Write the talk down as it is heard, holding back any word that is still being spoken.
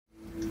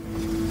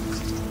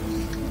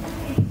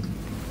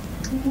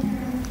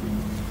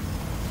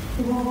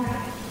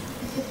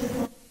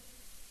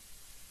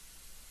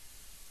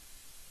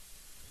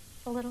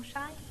A little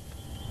shy?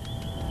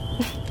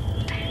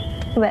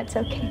 That's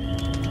okay.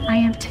 I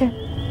am too.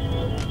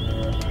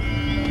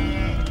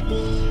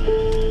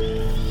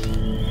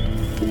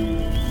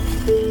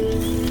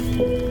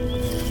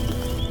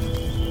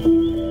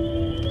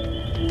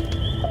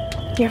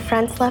 Your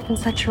friends left in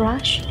such a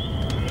rush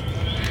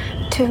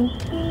to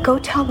go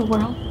tell the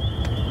world.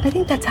 I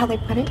think that's how they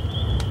put it.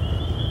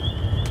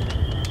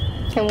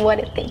 And what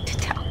a thing to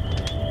tell.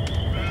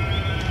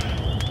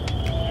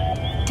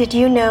 Did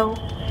you know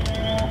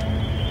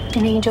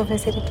an angel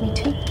visited me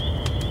too?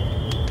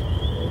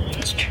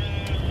 It's true.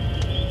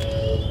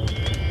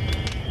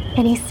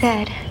 And he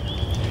said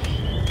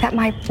that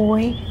my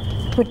boy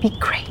would be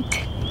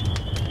great,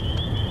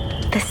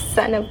 the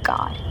Son of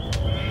God.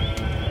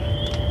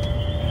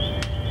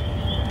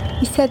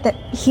 He said that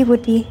he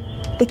would be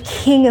the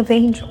King of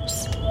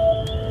angels,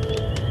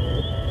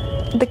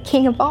 the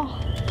King of all.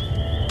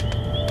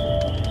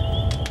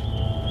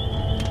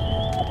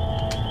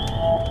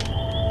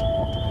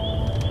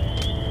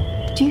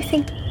 Do you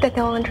think that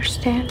they'll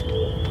understand?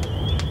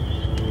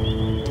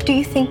 Do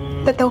you think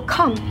that they'll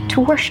come to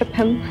worship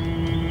him?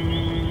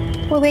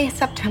 Will they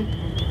accept him?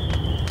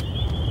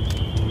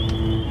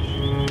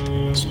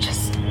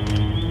 Just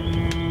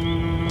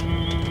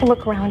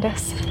look around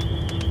us.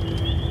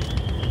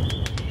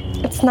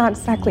 It's not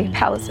exactly a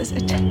palace, is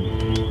it?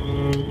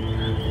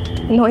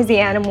 Noisy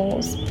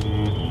animals.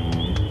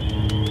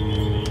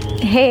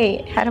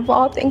 Hay, out of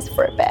all things,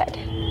 for a bed.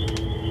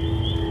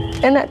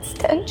 And that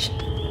stench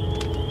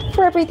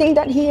for everything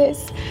that he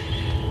is.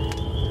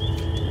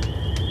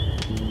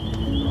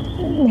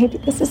 Maybe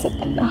this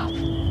isn't enough.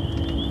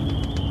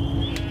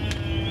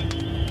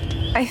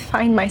 I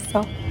find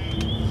myself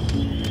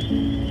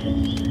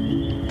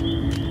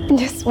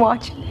just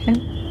watching him,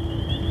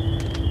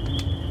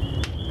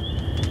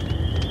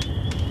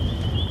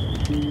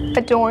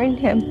 adoring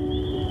him.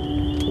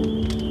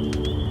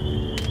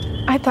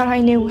 I thought I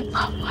knew what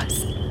love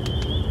was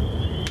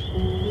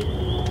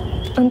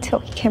until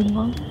he came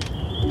along.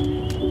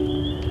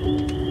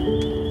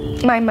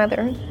 My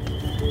mother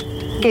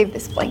gave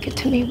this blanket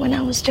to me when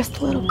I was just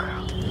a little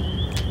girl.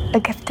 A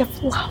gift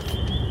of love.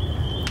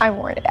 I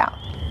wore it out.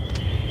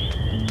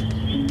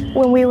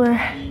 When we were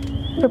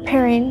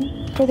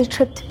preparing for the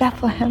trip to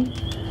Bethlehem,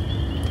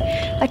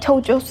 I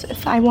told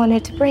Joseph I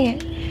wanted to bring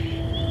it.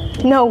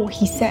 No,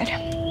 he said.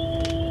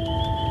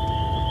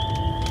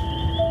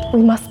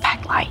 We must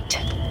pack light.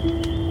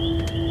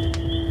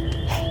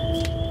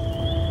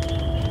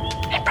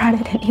 I brought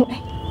it anyway.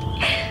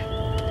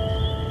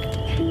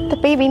 The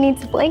baby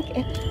needs a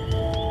blanket.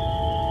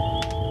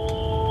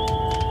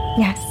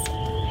 Yes,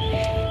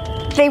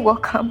 they will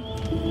come.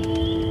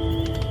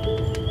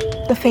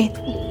 The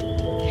faithful.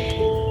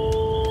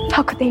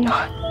 How could they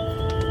not?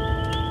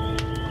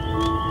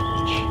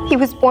 He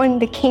was born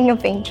the King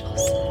of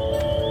angels.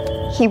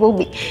 He will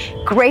be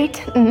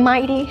great and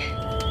mighty.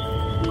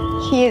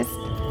 He is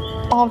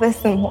all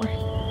this and more.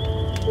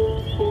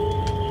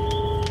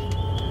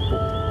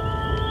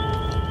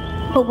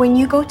 But when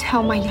you go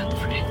tell my young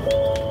friend,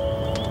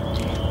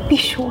 be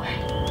sure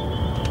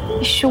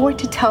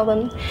to tell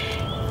them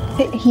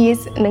that he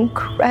is an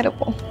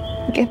incredible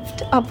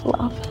gift of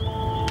love.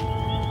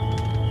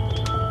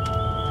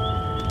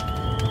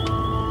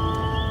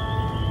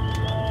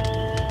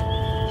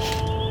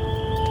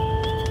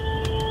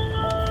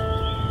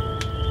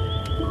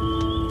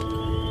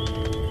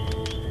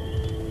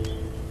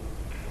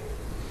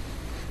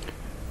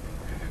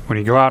 When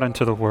you go out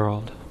into the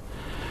world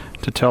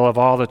to tell of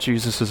all that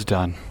Jesus has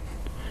done,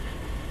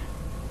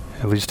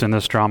 at least in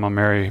this drama,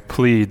 Mary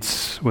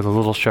pleads with a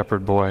little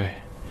shepherd boy.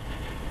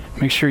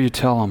 Make sure you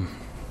tell him,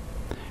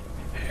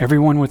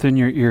 everyone within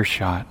your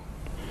earshot,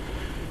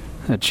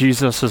 that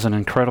Jesus is an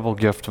incredible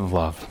gift of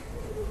love.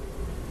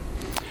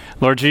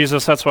 Lord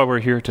Jesus, that's why we're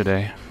here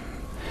today.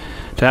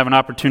 To have an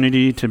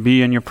opportunity to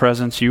be in your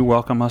presence. You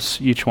welcome us,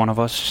 each one of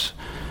us,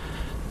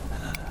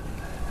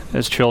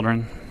 as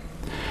children,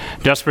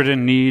 desperate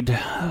in need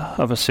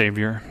of a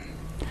Savior.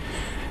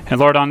 And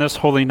Lord, on this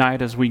holy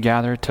night as we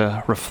gather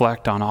to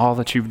reflect on all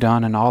that you've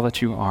done and all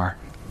that you are,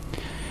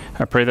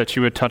 I pray that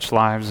you would touch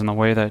lives in the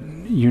way that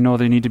you know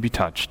they need to be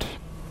touched.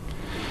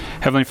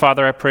 Heavenly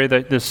Father, I pray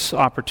that this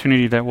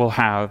opportunity that we'll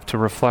have to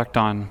reflect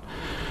on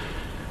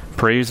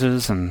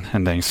praises and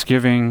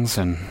thanksgivings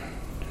and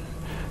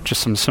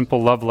just some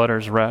simple love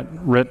letters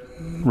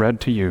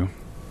read to you.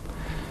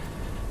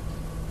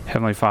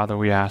 Heavenly Father,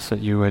 we ask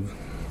that you would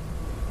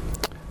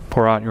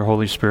pour out your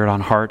Holy Spirit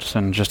on hearts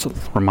and just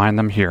remind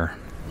them here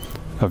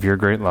of your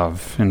great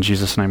love. In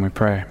Jesus' name we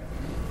pray.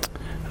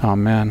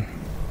 Amen.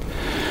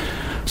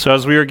 So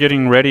as we are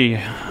getting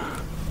ready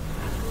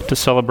to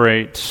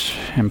celebrate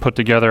and put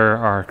together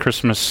our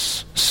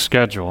Christmas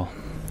schedule,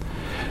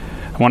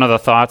 one of the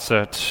thoughts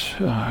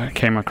that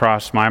came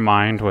across my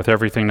mind with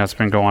everything that's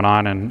been going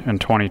on in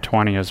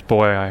 2020 is,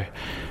 boy,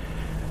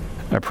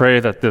 I pray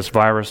that this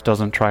virus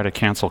doesn't try to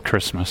cancel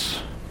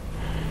Christmas.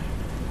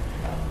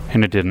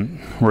 And it didn't.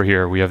 We're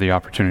here. We have the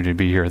opportunity to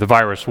be here. The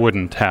virus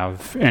wouldn't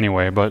have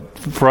anyway, but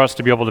for us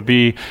to be able to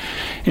be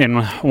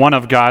in one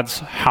of God's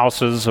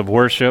houses of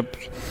worship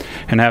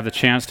and have the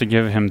chance to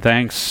give him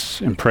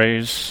thanks and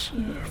praise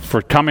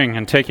for coming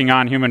and taking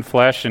on human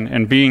flesh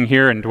and being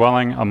here and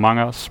dwelling among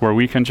us where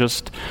we can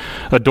just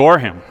adore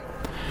him.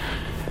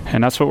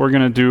 And that's what we're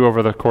going to do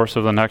over the course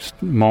of the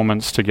next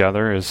moments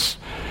together. Is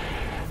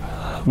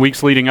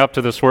weeks leading up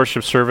to this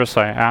worship service,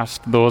 I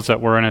asked those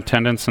that were in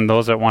attendance and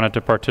those that wanted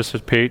to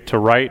participate to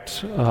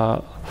write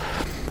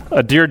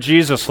a Dear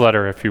Jesus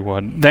letter, if you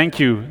would. Thank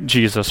you,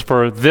 Jesus,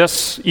 for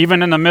this,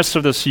 even in the midst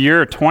of this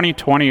year,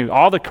 2020,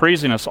 all the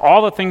craziness,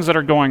 all the things that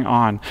are going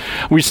on.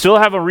 We still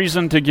have a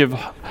reason to give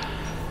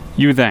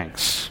you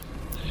thanks,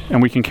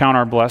 and we can count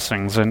our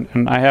blessings.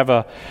 And I have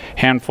a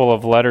handful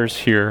of letters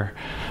here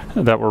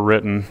that were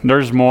written.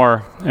 There's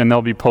more, and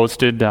they'll be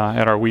posted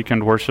at our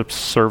weekend worship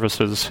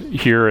services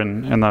here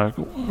in the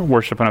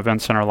Worship and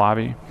Event Center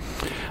lobby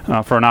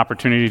for an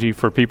opportunity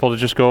for people to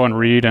just go and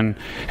read and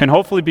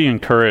hopefully be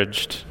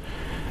encouraged.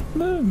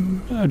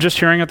 Just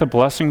hearing at the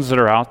blessings that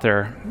are out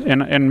there.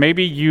 And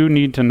maybe you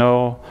need to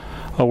know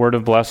a word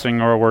of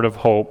blessing or a word of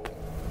hope.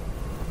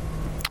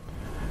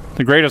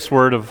 The greatest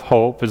word of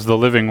hope is the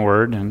living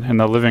word, and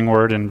the living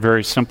word in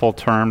very simple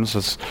terms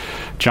is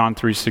John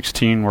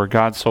 3:16, where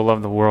God so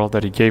loved the world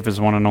that he gave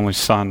his one and only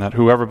Son, that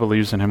whoever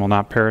believes in him will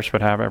not perish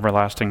but have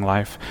everlasting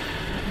life.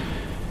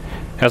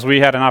 As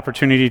we had an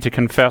opportunity to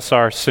confess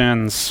our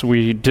sins,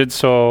 we did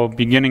so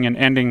beginning and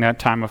ending that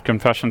time of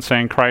confession,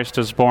 saying, Christ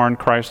is born,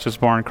 Christ is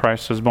born,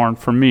 Christ is born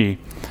for me.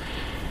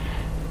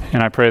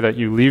 And I pray that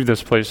you leave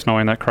this place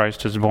knowing that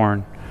Christ is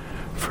born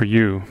for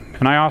you.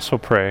 And I also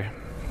pray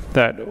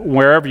that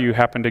wherever you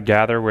happen to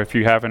gather, if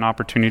you have an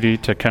opportunity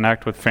to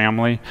connect with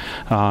family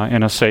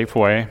in a safe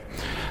way,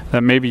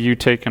 that maybe you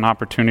take an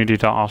opportunity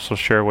to also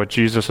share what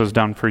Jesus has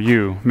done for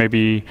you,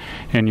 maybe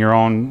in your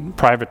own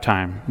private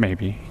time,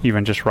 maybe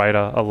even just write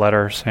a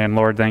letter saying,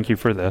 Lord, thank you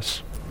for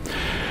this.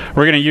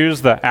 We're going to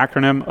use the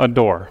acronym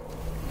ADORE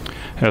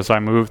as I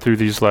move through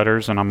these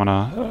letters, and I'm going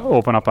to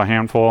open up a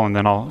handful, and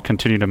then I'll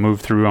continue to move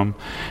through them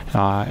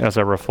as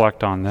I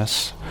reflect on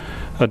this.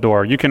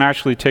 Adore. You can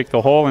actually take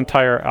the whole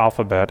entire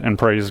alphabet and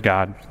praise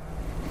God.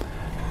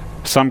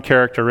 Some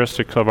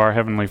characteristics of our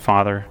Heavenly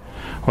Father,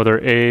 whether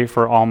A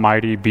for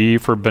Almighty, B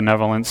for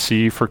Benevolent,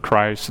 C for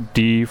Christ,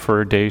 D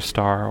for Day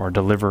Star or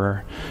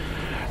Deliverer.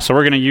 So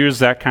we're going to use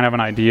that kind of an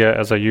idea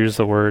as I use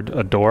the word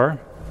adore.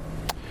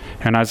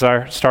 And as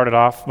I started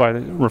off by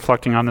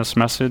reflecting on this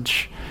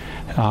message,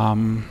 I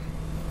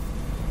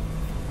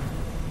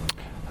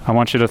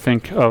want you to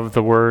think of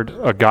the word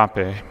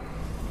agape.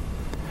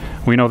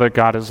 We know that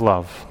God is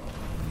love,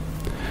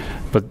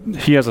 but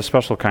he has a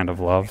special kind of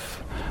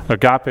love.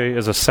 Agape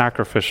is a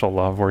sacrificial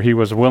love where he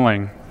was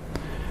willing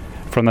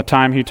from the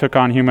time he took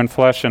on human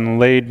flesh and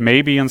laid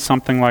maybe in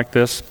something like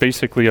this,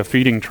 basically a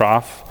feeding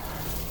trough,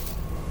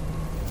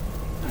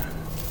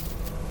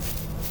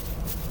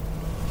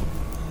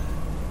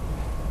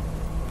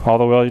 all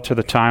the way to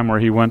the time where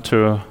he went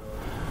to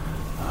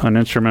an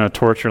instrument of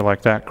torture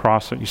like that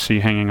cross that you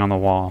see hanging on the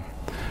wall.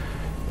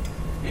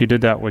 He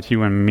did that with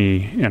you and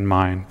me in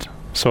mind.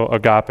 So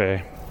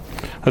agape.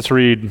 Let's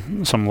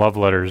read some love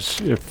letters,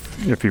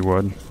 if you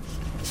would.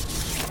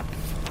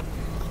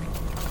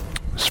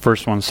 This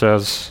first one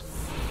says,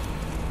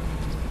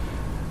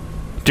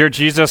 Dear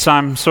Jesus,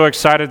 I'm so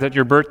excited that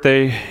your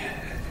birthday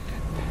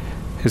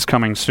is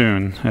coming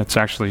soon. It's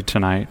actually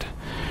tonight.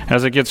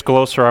 As it gets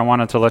closer, I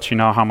wanted to let you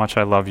know how much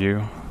I love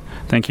you.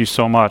 Thank you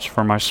so much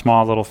for my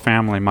small little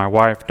family, my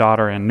wife,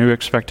 daughter, and new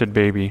expected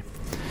baby.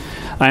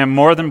 I am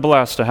more than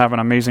blessed to have an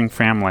amazing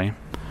family.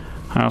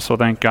 I also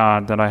thank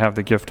God that I have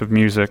the gift of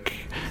music,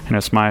 and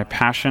it's my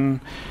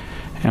passion,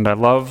 and I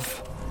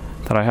love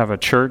that I have a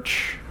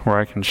church where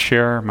I can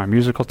share my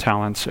musical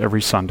talents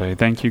every Sunday.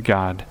 Thank you,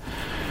 God,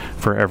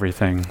 for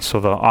everything. So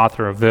the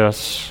author of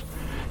this,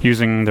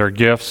 using their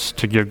gifts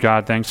to give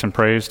God thanks and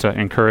praise, to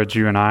encourage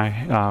you and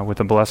I with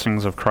the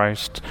blessings of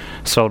Christ,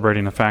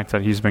 celebrating the fact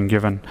that he's been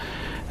given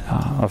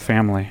a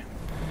family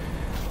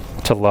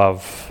to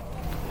love,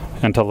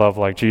 and to love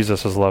like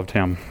Jesus has loved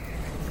him.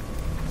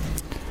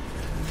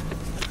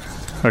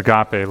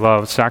 Agape,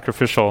 love,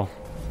 sacrificial.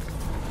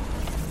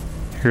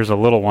 Here's a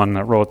little one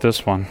that wrote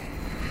this one.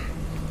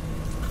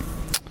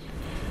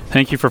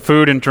 Thank you for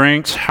food and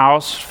drinks,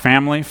 house,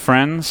 family,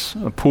 friends,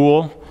 a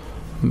pool,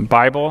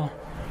 Bible,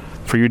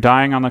 for you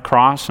dying on the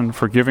cross and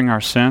forgiving our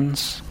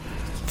sins,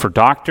 for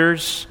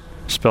doctors,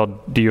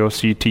 spelled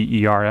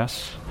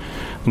D-O-C-T-E-R-S,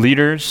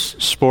 leaders,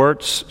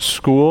 sports,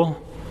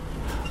 school,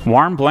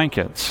 warm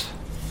blankets,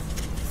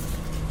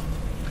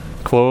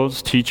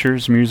 clothes,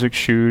 teachers, music,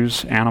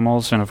 shoes,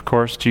 animals, and of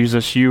course,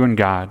 Jesus, you and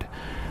God,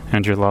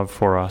 and your love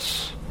for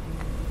us.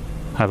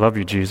 I love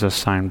you, Jesus,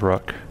 signed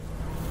Brooke.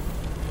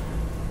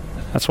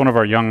 That's one of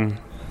our young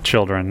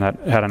children that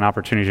had an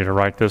opportunity to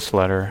write this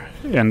letter,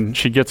 and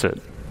she gets it.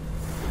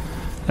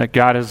 That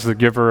God is the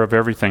giver of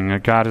everything,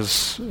 that God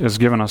has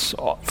given us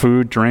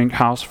food, drink,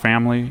 house,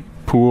 family,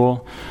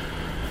 pool.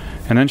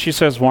 And then she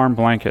says warm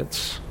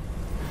blankets.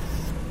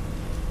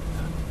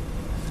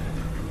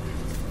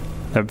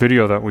 That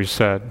video that we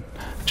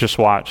just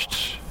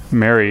watched,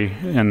 Mary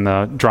in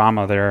the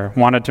drama there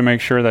wanted to make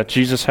sure that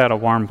Jesus had a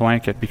warm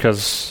blanket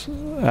because,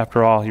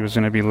 after all, he was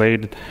going to be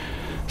laid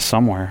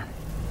somewhere.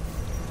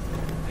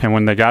 And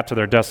when they got to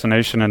their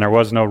destination and there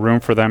was no room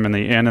for them in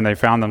the inn and they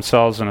found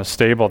themselves in a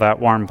stable, that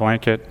warm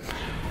blanket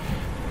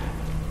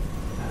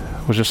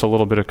was just a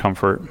little bit of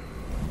comfort.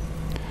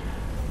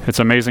 It's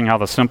amazing how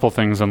the simple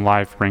things in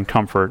life bring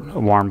comfort. A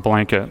warm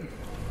blanket,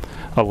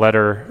 a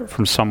letter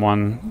from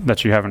someone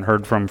that you haven't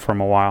heard from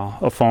a while,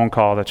 a phone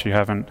call that you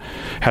haven't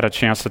had a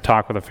chance to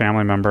talk with a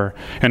family member.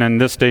 And in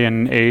this day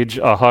and age,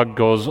 a hug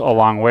goes a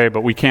long way,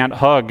 but we can't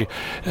hug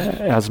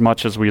as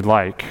much as we'd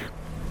like.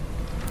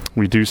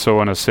 We do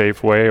so in a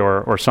safe way,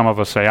 or some of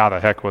us say, the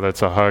heck with it,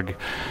 it's a hug.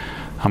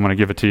 I'm going to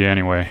give it to you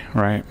anyway,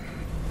 right?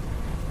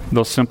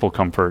 Those simple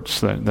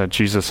comforts that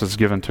Jesus has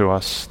given to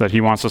us, that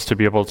he wants us to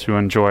be able to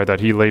enjoy, that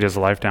he laid his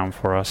life down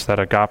for us, that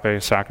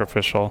agape,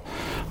 sacrificial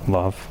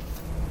love.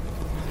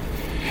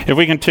 If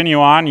we continue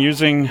on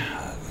using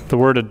the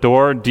word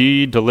adore,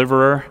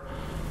 deliverer,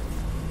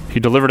 he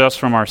delivered us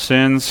from our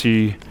sins.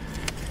 He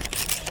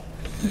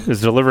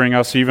is delivering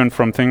us even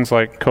from things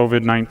like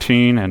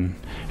COVID-19 and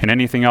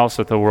anything else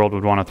that the world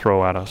would want to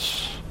throw at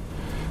us.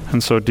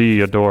 And so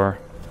adore,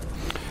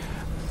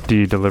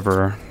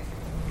 deliverer.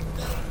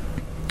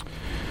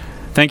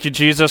 Thank you,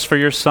 Jesus, for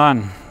your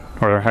son.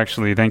 Or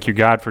actually, thank you,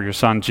 God, for your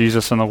son,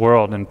 Jesus, in the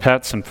world, and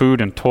pets and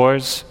food and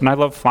toys. And I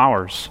love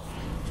flowers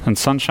and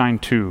sunshine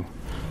too.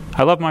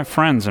 I love my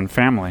friends and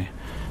family.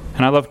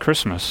 And I love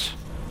Christmas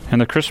and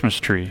the Christmas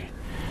tree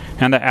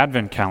and the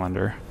Advent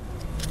calendar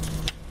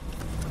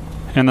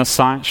and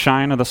the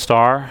shine of the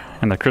star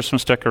and the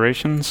Christmas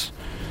decorations.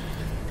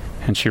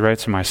 And she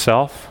writes,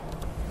 myself.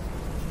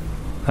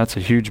 That's a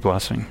huge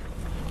blessing.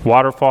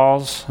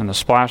 Waterfalls and the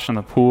splash in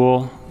the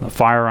pool, the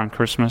fire on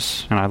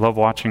Christmas, and I love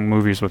watching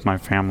movies with my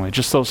family.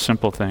 Just those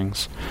simple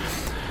things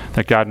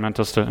that God meant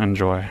us to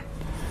enjoy.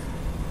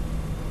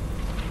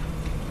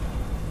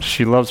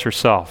 She loves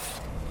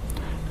herself.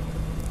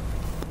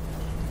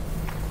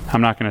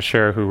 I'm not going to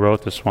share who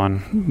wrote this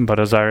one, but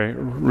as I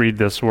read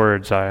these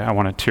words, I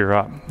want to tear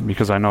up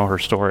because I know her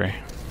story.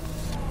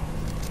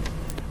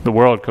 The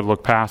world could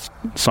look past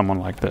someone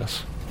like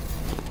this.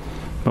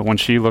 But when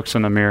she looks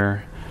in the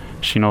mirror,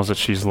 she knows that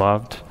she's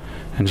loved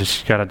and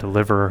she's got a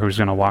deliverer who's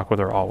going to walk with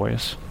her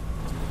always.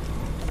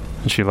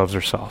 And she loves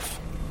herself.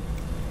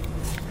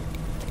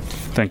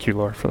 Thank you,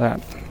 Lord, for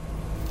that.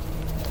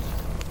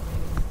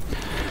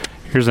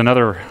 Here's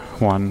another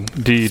one,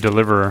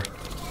 deliverer.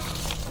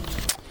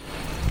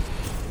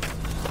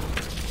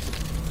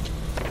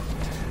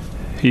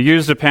 He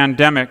used a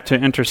pandemic to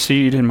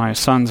intercede in my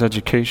son's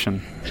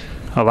education,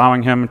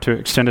 allowing him to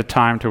extended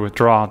time to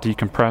withdraw,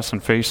 decompress,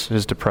 and face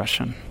his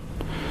depression.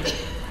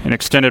 An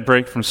extended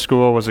break from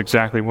school was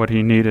exactly what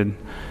he needed.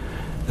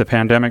 The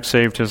pandemic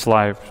saved his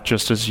life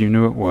just as you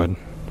knew it would.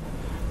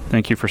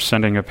 Thank you for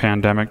sending a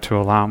pandemic to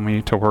allow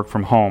me to work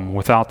from home.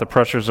 Without the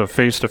pressures of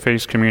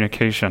face-to-face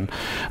communication,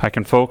 I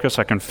can focus,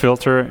 I can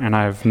filter, and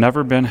I've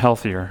never been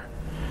healthier.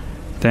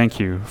 Thank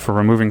you for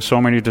removing so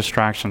many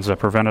distractions that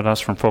prevented us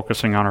from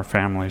focusing on our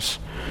families.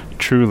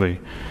 Truly,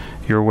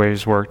 your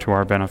ways work to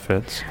our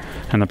benefits.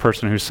 And the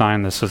person who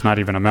signed this is not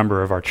even a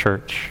member of our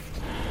church.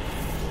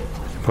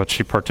 But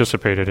she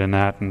participated in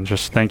that, and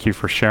just thank you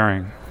for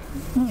sharing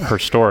her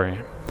story.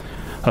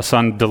 A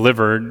son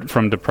delivered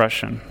from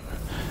depression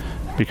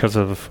because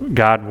of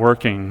God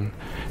working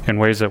in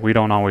ways that we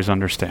don't always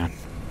understand,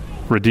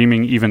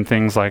 redeeming even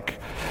things like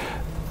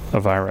a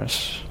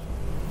virus.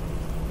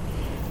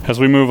 As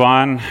we move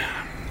on,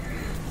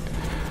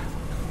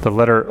 the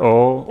letter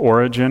O,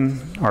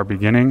 origin, our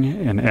beginning,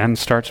 and N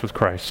starts with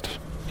Christ.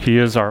 He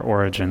is our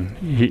origin.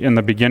 He, in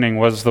the beginning,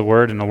 was the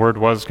Word, and the Word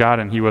was God,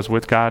 and He was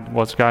with God,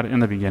 was God in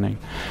the beginning.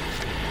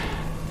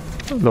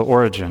 The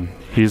origin.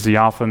 He's the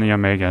Alpha and the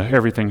Omega.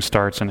 Everything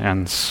starts and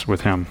ends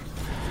with Him.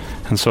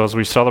 And so as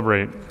we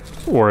celebrate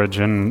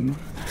origin,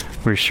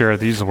 we share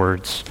these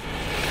words.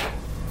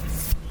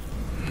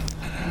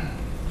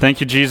 Thank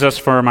you, Jesus,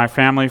 for my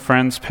family,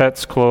 friends,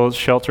 pets, clothes,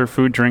 shelter,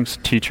 food, drinks,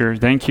 teacher.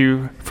 Thank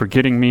you for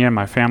getting me and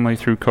my family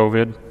through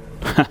COVID.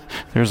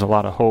 There's a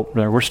lot of hope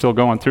there. We're still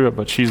going through it,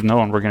 but she's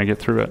knowing we're going to get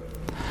through it.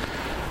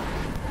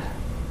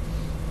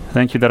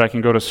 Thank you that I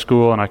can go to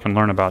school and I can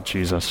learn about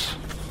Jesus.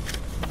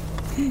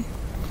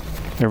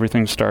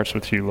 Everything starts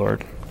with you,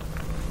 Lord.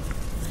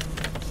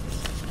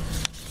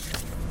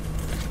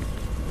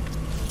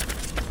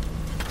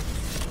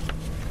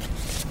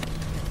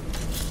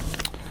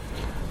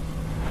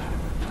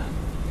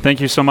 Thank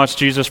you so much,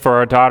 Jesus, for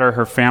our daughter,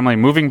 her family,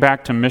 moving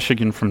back to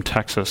Michigan from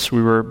Texas.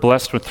 We were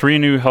blessed with 3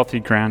 new healthy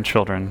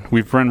grandchildren.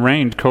 We've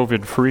remained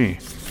COVID-free.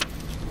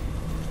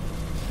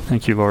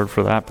 Thank you, Lord,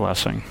 for that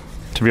blessing.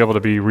 To be able to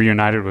be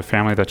reunited with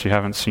family that you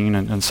haven't seen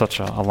in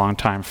such a long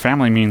time.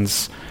 Family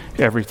means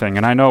everything.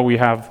 And I know we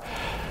have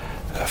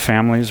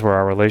families where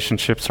our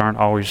relationships aren't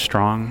always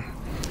strong.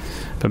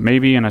 But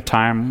maybe in a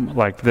time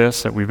like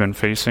this that we've been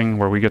facing,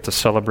 where we get to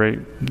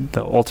celebrate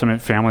the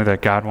ultimate family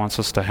that God wants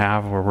us to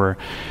have, where we're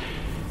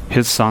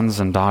His sons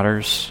and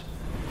daughters,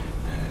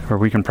 where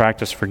we can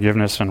practice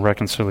forgiveness and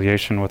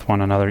reconciliation with one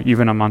another,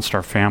 even amongst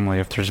our family.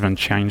 If there's been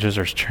changes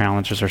or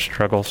challenges or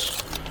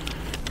struggles,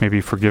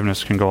 maybe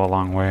forgiveness can go a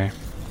long way.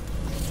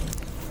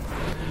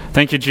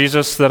 Thank you,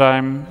 Jesus, that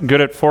I'm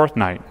good at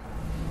Fortnite.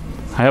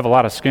 I have a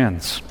lot of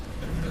skins.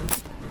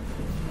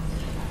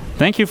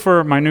 Thank you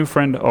for my new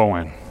friend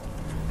Owen,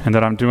 and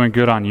that I'm doing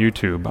good on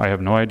YouTube. I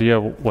have no idea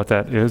what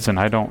that is, and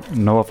I don't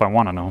know if I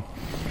want to know.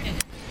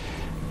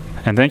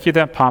 And thank you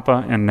that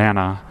Papa and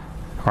Nana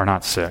are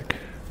not sick.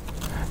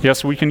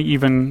 Yes, we can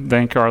even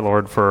thank our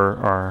Lord for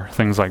our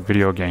things like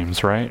video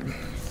games, right?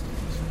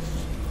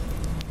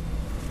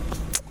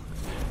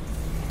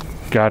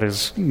 God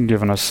has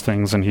given us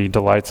things, and He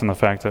delights in the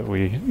fact that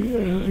we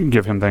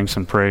give Him thanks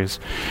and praise.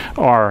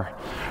 Our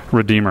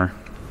Redeemer.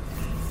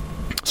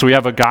 So we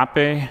have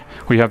agape,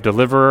 we have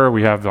deliverer,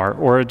 we have our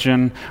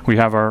origin, we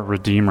have our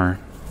Redeemer.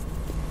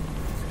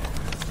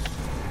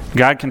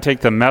 God can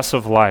take the mess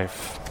of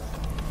life,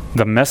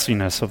 the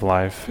messiness of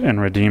life, and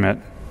redeem it.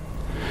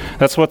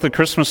 That's what the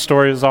Christmas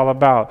story is all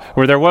about.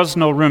 Where there was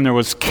no room, there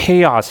was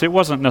chaos. It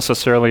wasn't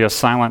necessarily a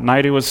silent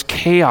night, it was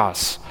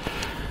chaos.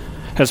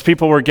 As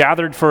people were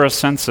gathered for a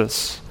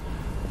census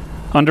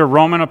under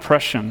Roman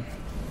oppression.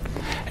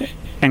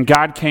 And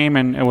God came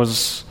and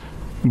was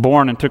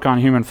born and took on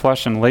human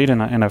flesh and laid in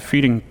a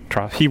feeding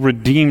trough. He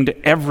redeemed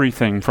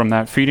everything from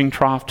that feeding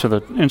trough to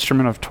the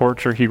instrument of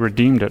torture. He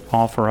redeemed it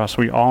all for us.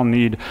 We all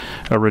need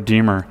a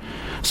Redeemer.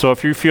 So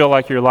if you feel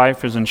like your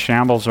life is in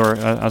shambles or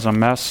as a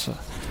mess,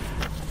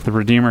 the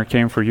Redeemer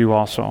came for you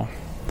also.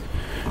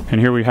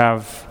 And here we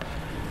have,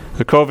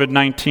 the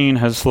COVID-19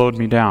 has slowed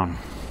me down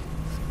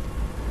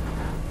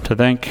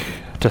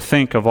to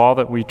think of all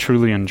that we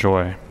truly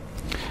enjoy.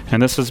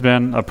 And this has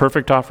been a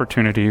perfect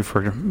opportunity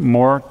for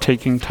more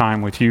taking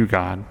time with you,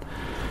 God,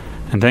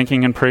 and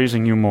thanking and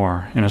praising you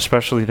more, and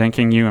especially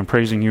thanking you and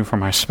praising you for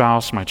my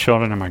spouse, my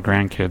children, and my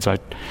grandkids.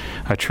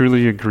 I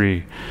truly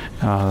agree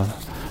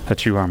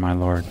that you are my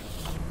Lord.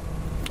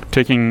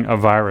 Taking a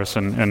virus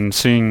and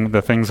seeing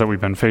the things that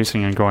we've been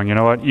facing and going, you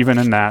know what, even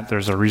in that,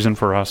 there's a reason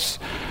for us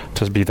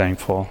to be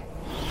thankful.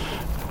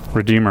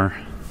 Redeemer.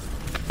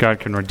 God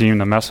can redeem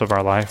the mess of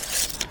our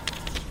life.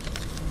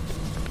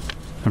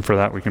 And for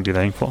that, we can be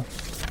thankful.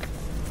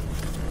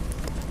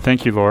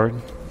 Thank you, Lord,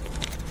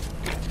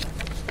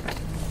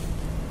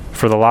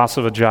 for the loss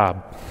of a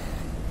job.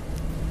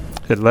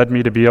 It led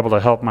me to be able to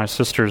help my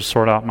sisters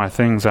sort out my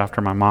things after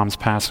my mom's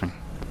passing.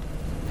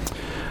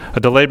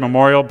 A delayed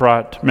memorial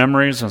brought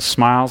memories and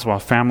smiles while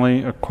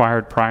family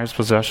acquired prized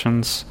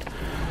possessions.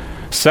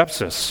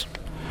 Sepsis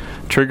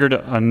triggered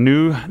a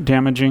new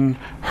damaging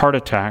heart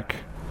attack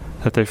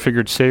that they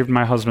figured saved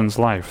my husband's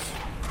life.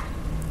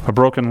 A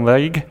broken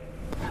leg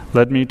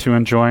led me to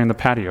enjoying the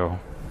patio.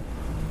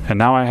 And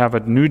now I have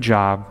a new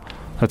job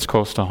that's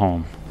close to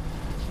home.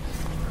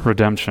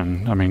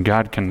 Redemption. I mean,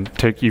 God can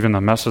take even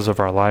the messes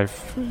of our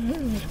life,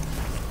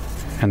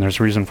 and there's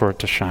reason for it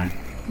to shine.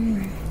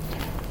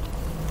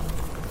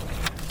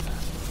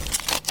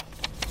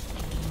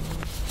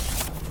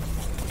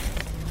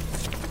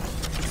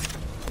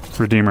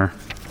 Redeemer.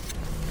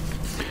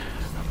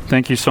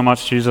 Thank you so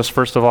much, Jesus,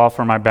 first of all,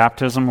 for my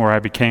baptism where I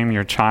became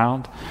your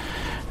child.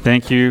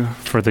 Thank you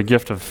for the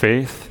gift of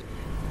faith.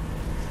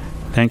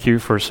 Thank you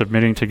for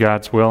submitting to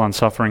God's will and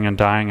suffering and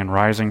dying and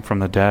rising from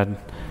the dead.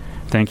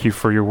 Thank you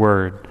for your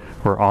word,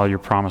 where all your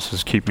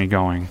promises keep me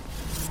going.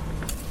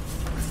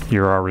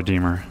 You're our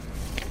Redeemer.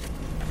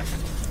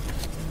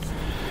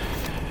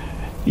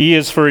 E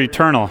is for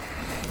eternal.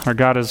 Our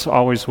God is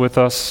always with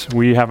us.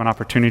 We have an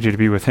opportunity to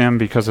be with Him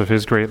because of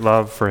His great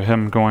love for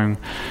Him going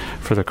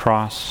for the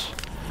cross.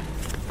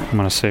 I'm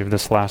going to save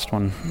this last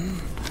one,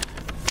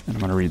 and I'm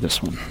going to read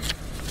this one.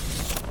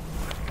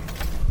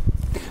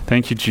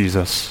 Thank you,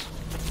 Jesus.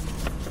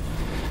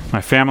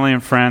 My family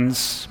and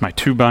friends, my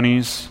two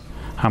bunnies.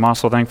 I'm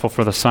also thankful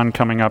for the sun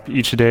coming up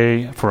each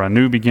day, for a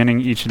new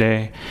beginning each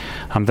day.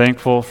 I'm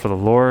thankful for the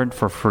Lord,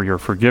 for your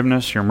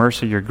forgiveness, your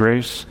mercy, your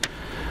grace.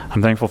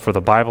 I'm thankful for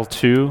the Bible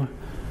too.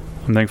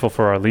 I'm thankful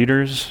for our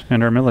leaders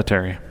and our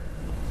military.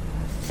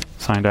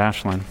 Signed,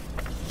 Ashlyn.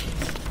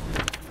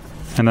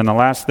 And then the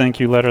last thank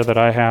you letter that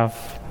I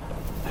have,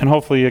 and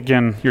hopefully,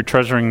 again, you're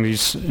treasuring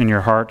these in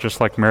your heart,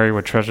 just like Mary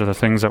would treasure the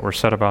things that were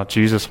said about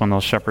Jesus when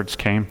those shepherds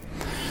came.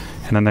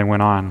 And then they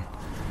went on.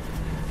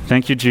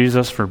 Thank you,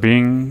 Jesus, for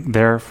being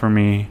there for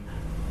me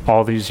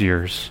all these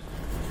years.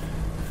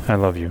 I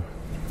love you.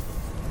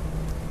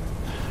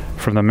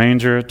 From the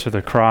manger to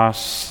the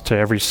cross, to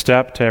every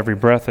step, to every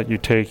breath that you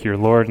take, your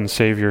Lord and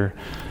Savior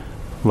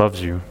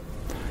loves you.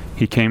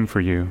 He came for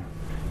you.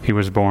 He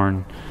was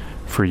born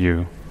for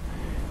you.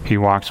 He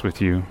walks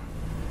with you.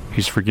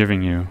 He's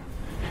forgiving you.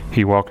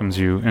 He welcomes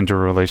you into a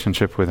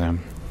relationship with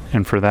Him.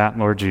 And for that,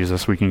 Lord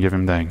Jesus, we can give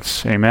Him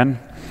thanks. Amen?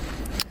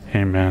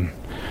 Amen.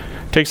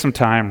 Take some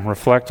time,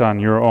 reflect on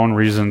your own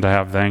reason to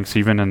have thanks,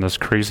 even in this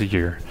crazy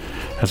year,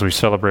 as we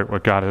celebrate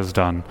what God has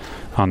done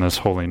on this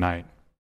holy night.